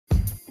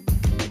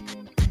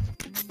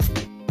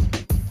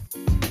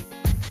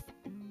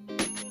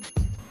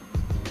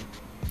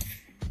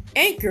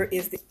Anchor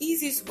is the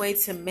easiest way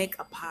to make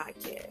a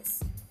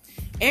podcast.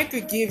 Anchor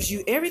gives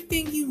you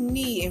everything you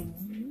need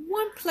in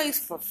one place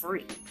for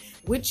free,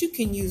 which you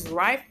can use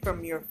right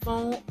from your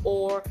phone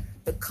or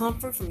the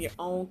comfort from your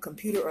own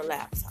computer or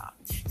laptop.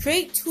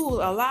 Create tools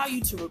allow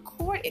you to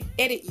record and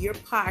edit your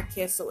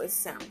podcast so it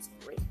sounds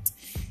great.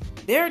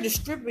 They're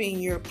distributing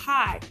your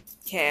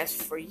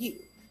podcast for you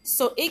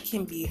so it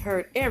can be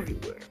heard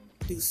everywhere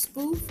through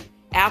Spoof,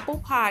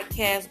 Apple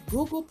Podcasts,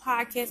 Google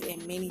Podcasts,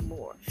 and many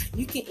more.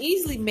 You can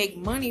easily make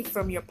money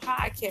from your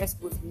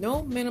podcast with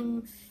no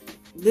minimum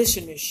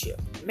listenership.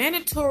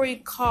 Mandatory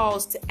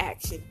calls to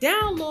action.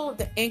 Download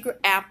the Anchor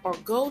app or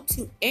go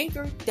to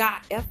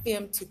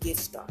anchor.fm to get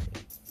started.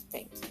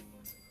 Thank you.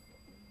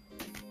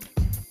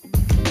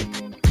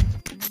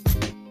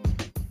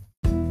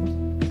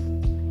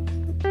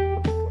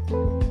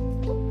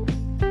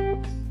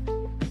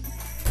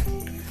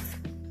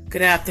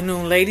 Good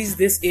afternoon, ladies.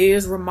 This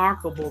is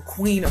Remarkable,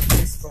 Queen of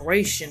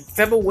Inspiration.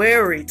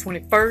 February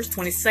 21st,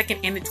 22nd,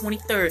 and the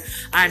 23rd.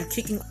 I'm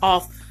kicking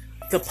off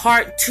the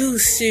part 2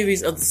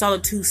 series of the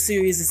Solitude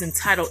series. Is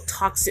entitled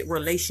Toxic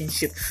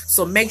Relationship.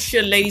 So make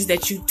sure, ladies,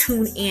 that you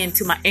tune in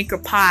to my Anchor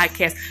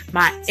podcast,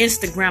 my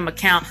Instagram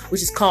account,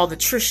 which is called The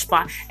Trish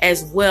Spot,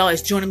 as well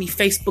as joining me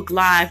Facebook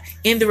Live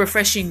in the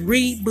Refreshing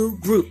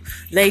Reboot group.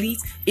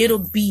 Ladies, it'll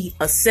be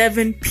a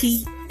 7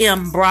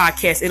 p.m.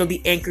 broadcast. It'll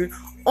be anchored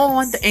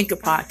on the Anchor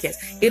podcast.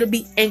 It'll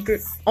be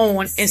anchored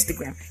on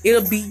Instagram.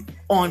 It'll be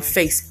on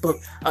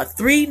Facebook. A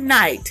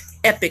 3-night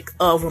epic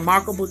of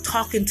Remarkable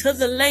talking to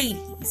the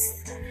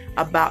ladies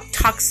about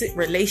toxic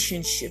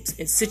relationships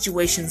and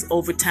situations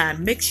over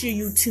time. Make sure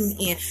you tune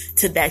in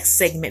to that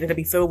segment. It'll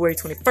be February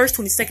 21st,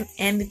 22nd,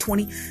 and the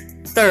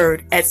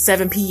 23rd at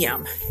 7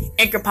 p.m.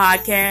 Anchor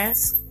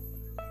podcast,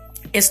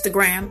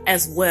 Instagram,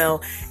 as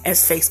well as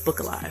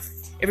Facebook Live.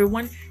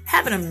 Everyone,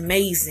 have an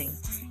amazing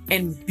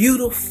and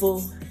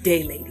beautiful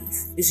day,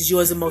 ladies. This is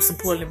yours, the most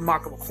important,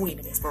 remarkable Queen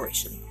of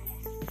Inspiration.